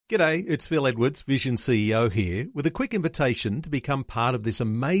G'day, it's Phil Edwards, Vision CEO here, with a quick invitation to become part of this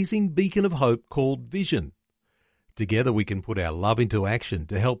amazing beacon of hope called Vision. Together we can put our love into action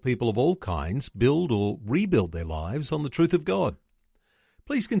to help people of all kinds build or rebuild their lives on the truth of God.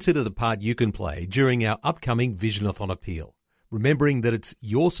 Please consider the part you can play during our upcoming Visionathon appeal, remembering that it's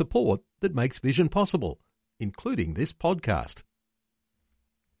your support that makes Vision possible, including this podcast.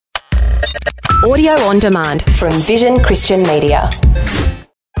 Audio on demand from Vision Christian Media.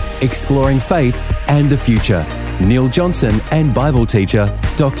 Exploring faith and the future. Neil Johnson and Bible teacher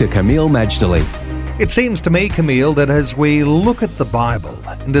Dr. Camille Majdali. It seems to me, Camille, that as we look at the Bible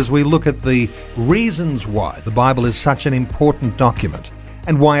and as we look at the reasons why the Bible is such an important document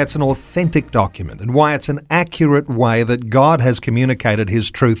and why it's an authentic document and why it's an accurate way that God has communicated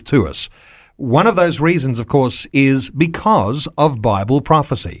His truth to us, one of those reasons, of course, is because of Bible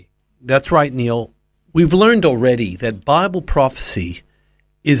prophecy. That's right, Neil. We've learned already that Bible prophecy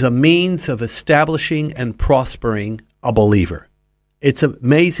is a means of establishing and prospering a believer. It's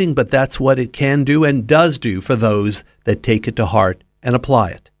amazing, but that's what it can do and does do for those that take it to heart and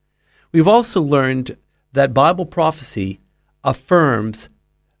apply it. We've also learned that Bible prophecy affirms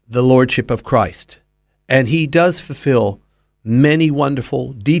the Lordship of Christ, and He does fulfill many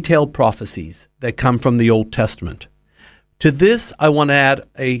wonderful, detailed prophecies that come from the Old Testament. To this, I want to add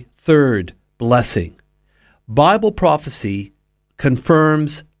a third blessing. Bible prophecy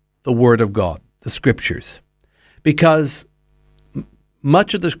confirms the Word of God, the Scriptures, because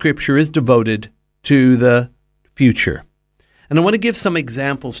much of the Scripture is devoted to the future. And I want to give some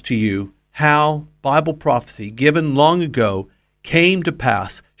examples to you how Bible prophecy given long ago came to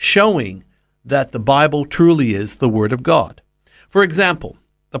pass, showing that the Bible truly is the Word of God. For example,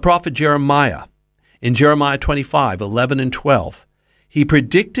 the prophet Jeremiah, in Jeremiah 25, 11 and 12, he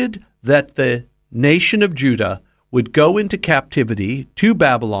predicted that the nation of Judah would go into captivity to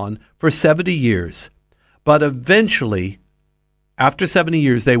Babylon for 70 years, but eventually, after 70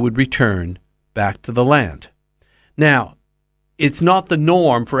 years, they would return back to the land. Now, it's not the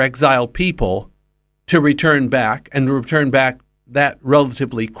norm for exiled people to return back and return back that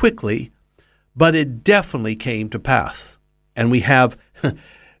relatively quickly, but it definitely came to pass. And we have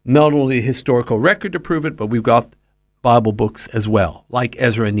not only a historical record to prove it, but we've got Bible books as well, like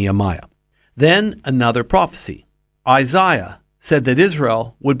Ezra and Nehemiah. Then another prophecy. Isaiah said that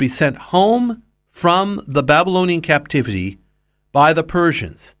Israel would be sent home from the Babylonian captivity by the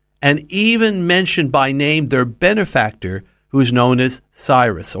Persians, and even mentioned by name their benefactor, who is known as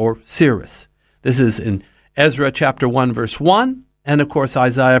Cyrus or Cyrus. This is in Ezra chapter 1, verse 1, and of course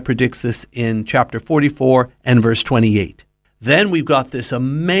Isaiah predicts this in chapter 44 and verse 28. Then we've got this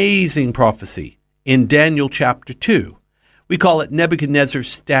amazing prophecy in Daniel chapter 2. We call it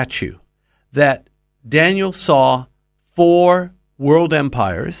Nebuchadnezzar's statue, that Daniel saw 4 world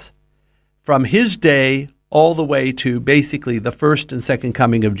empires from his day all the way to basically the first and second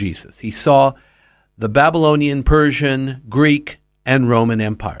coming of Jesus. He saw the Babylonian, Persian, Greek, and Roman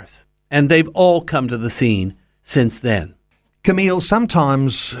empires. And they've all come to the scene since then. Camille,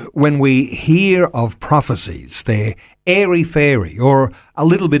 sometimes when we hear of prophecies, they're airy-fairy or a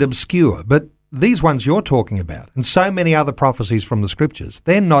little bit obscure, but these ones you're talking about, and so many other prophecies from the Scriptures,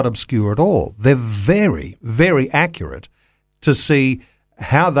 they're not obscure at all. They're very, very accurate to see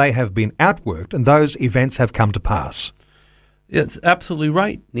how they have been outworked and those events have come to pass. It's absolutely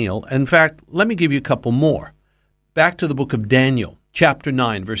right, Neil. In fact, let me give you a couple more. Back to the book of Daniel, chapter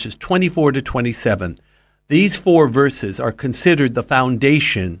 9, verses 24 to 27. These 4 verses are considered the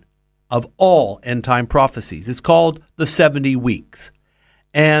foundation of all end-time prophecies. It's called the 70 weeks.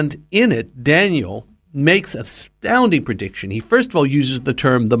 And in it, Daniel makes an astounding prediction. He first of all uses the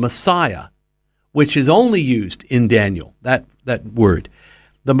term the Messiah, which is only used in Daniel, that word.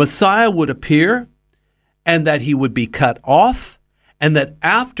 The Messiah would appear, and that he would be cut off, and that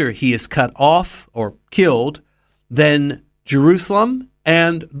after he is cut off or killed, then Jerusalem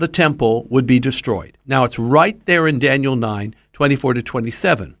and the temple would be destroyed. Now, it's right there in Daniel 9, 24 to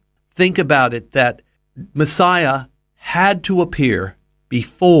 27. Think about it, that Messiah had to appear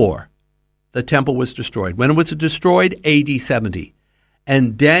before the temple was destroyed. When was it destroyed? AD 70.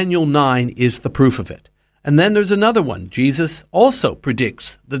 And Daniel 9 is the proof of it. And then there's another one. Jesus also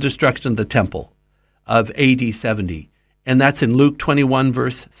predicts the destruction of the temple of AD 70. And that's in Luke 21,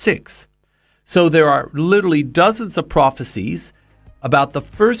 verse 6. So there are literally dozens of prophecies about the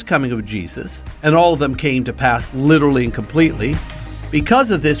first coming of Jesus, and all of them came to pass literally and completely.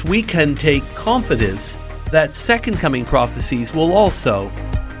 Because of this, we can take confidence that second coming prophecies will also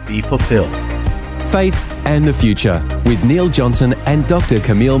be fulfilled. Faith and the Future with Neil Johnson and Dr.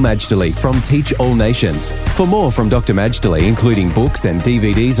 Camille Majdali from Teach All Nations. For more from Dr. Majdali, including books and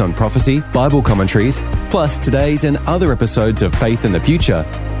DVDs on prophecy, Bible commentaries, plus today's and other episodes of Faith in the Future,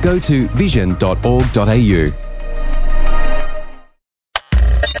 go to vision.org.au.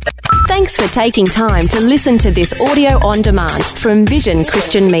 Thanks for taking time to listen to this audio on demand from Vision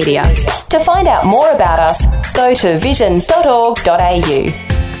Christian Media. To find out more about us, go to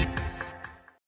vision.org.au.